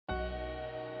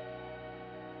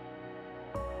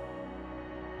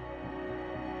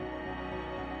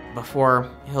Before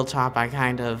Hilltop, I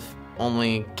kind of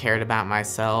only cared about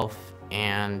myself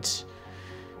and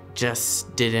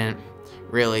just didn't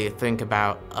really think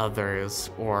about others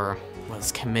or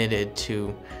was committed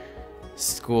to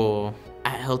school.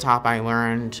 At Hilltop, I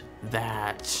learned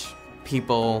that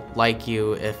people like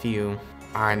you if you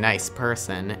are a nice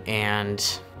person,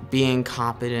 and being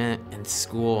competent in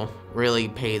school really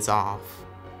pays off.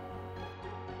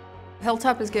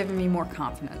 Hilltop has given me more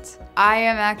confidence. I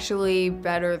am actually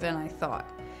better than I thought,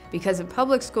 because in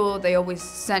public school they always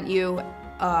sent you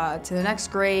to the next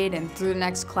grade and through the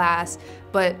next class,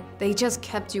 but they just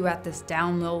kept you at this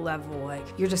down low level. Like,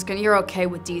 you're okay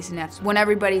with D's and F's when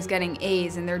everybody's getting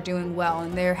A's and they're doing well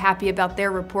and they're happy about their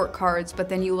report cards, but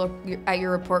then you look at your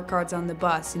report cards on the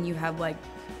bus and you have like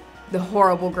the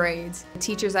horrible grades. The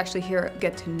teachers actually here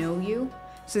get to know you,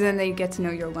 so then they get to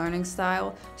know your learning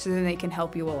style, so then they can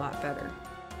help you a lot better.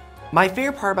 My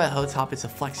favorite part about Hilltop is the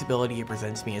flexibility it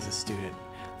presents me as a student.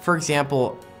 For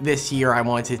example, this year I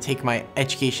wanted to take my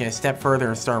education a step further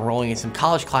and start enrolling in some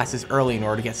college classes early in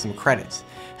order to get some credits.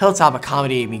 Hilltop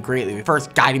accommodated me greatly,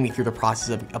 first guiding me through the process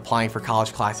of applying for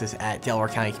college classes at Delaware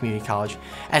County Community College,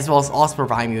 as well as also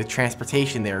providing me with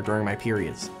transportation there during my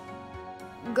periods.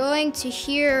 Going to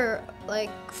here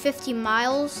like 50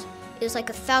 miles is like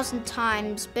 1,000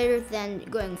 times better than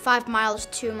going 5 miles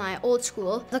to my old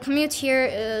school. The commute here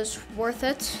is worth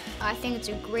it. I think it's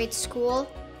a great school.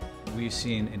 We've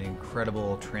seen an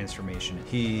incredible transformation.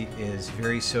 He is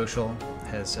very social,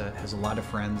 has a lot of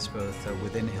friends both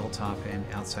within Hilltop and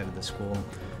outside of the school.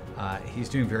 He's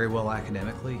doing very well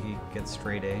academically. He gets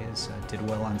straight A's, did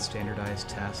well on standardized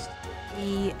tests.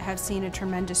 We have seen a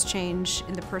tremendous change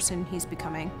in the person he's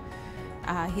becoming.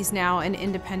 He's now an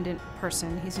independent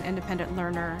person. He's an independent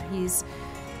learner. He's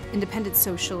independent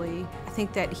socially. I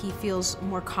think that he feels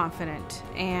more confident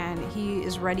and he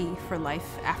is ready for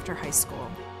life after high school.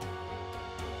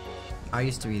 I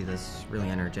used to be this really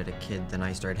energetic kid, then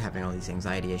I started having all these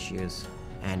anxiety issues,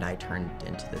 and I turned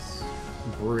into this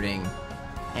brooding,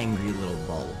 angry little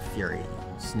ball of fury.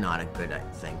 It's not a good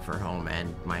thing for home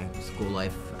and my school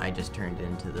life. I just turned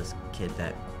into this kid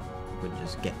that would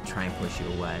just try and push you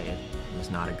away. It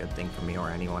was not a good thing for me or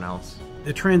anyone else.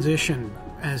 The transition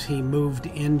as he moved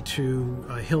into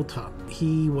Hilltop,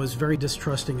 he was very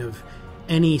distrusting of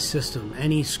any system,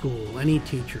 any school, any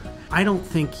teacher. I don't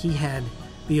think he had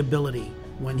the ability,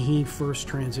 when he first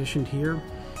transitioned here,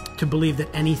 to believe that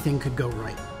anything could go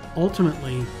right.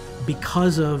 Ultimately,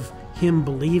 because of him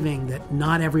believing that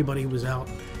not everybody was out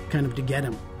kind of to get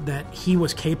him, that he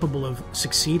was capable of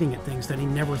succeeding at things that he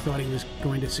never thought he was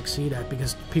going to succeed at,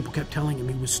 because people kept telling him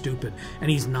he was stupid, and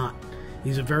he's not.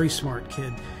 He's a very smart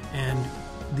kid, and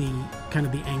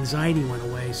the anxiety went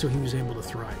away, so he was able to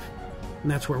thrive.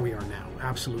 And that's where we are now,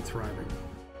 absolute thriving.